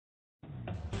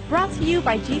Brought to you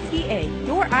by GTA,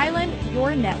 your island,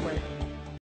 your network.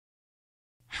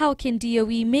 How can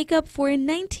DOE make up for a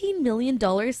 $19 million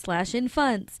slash in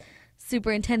funds?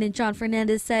 Superintendent Jon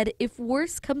Fernandez said if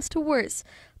worse comes to worse,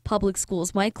 public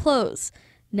schools might close.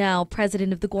 Now,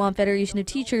 President of the Guam Federation of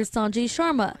Teachers, Sanjay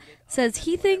Sharma, says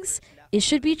he thinks it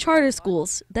should be charter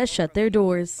schools that shut their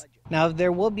doors. Now, if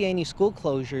there will be any school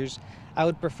closures, I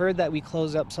would prefer that we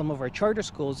close up some of our charter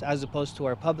schools as opposed to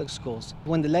our public schools.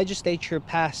 When the legislature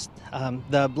passed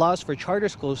the laws for charter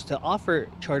schools to offer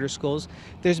charter schools,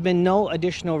 there's been no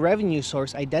additional revenue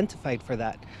source identified for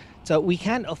that. So we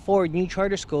can't afford new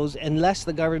charter schools unless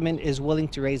the government is willing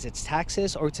to raise its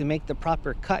taxes or to make the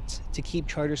proper cuts to keep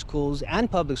charter schools and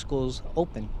public schools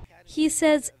open. He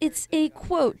says it's a,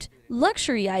 quote,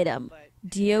 luxury item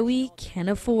DOE can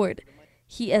afford.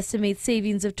 He estimates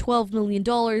savings of $12 million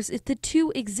if the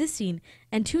 2 existing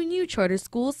and 2 new charter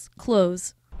schools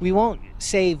close. We won't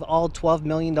save all $12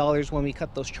 million when we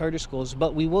cut those charter schools,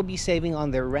 but we will be saving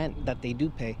on their rent that they do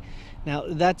pay. Now,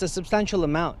 that's a substantial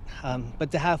amount,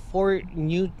 but to have 4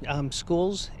 new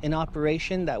schools in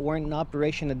operation that weren't in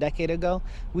operation a decade ago,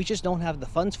 we just don't have the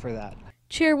funds for that.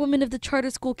 Chairwoman of the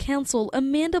Charter School Council,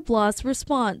 Amanda Bloss,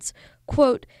 responds,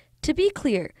 quote, to be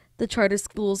clear, the charter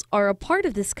schools are a part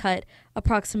of this cut.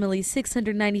 Approximately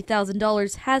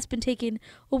 $690,000 has been taken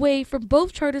away from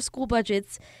both charter school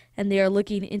budgets, and they are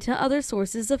looking into other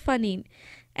sources of funding.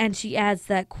 And she adds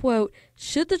that, quote,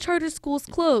 should the charter schools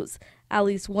close, at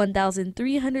least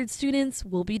 1,300 students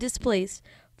will be displaced,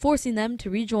 forcing them to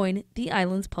rejoin the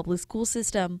island's public school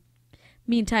system.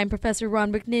 Meantime, Professor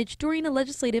Ron McNitch, during a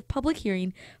legislative public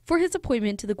hearing for his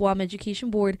appointment to the Guam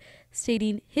Education Board,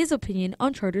 stating his opinion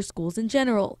on charter schools in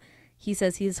general. He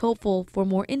says he is hopeful for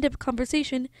more in-depth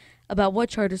conversation about what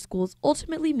charter schools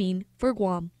ultimately mean for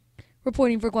Guam.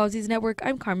 Reporting for Guam News Network,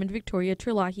 I'm Carmen Victoria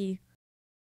Terlahi.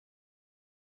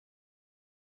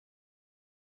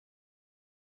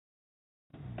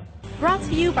 Brought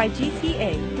to you by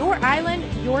GTA, your island,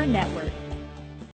 your network.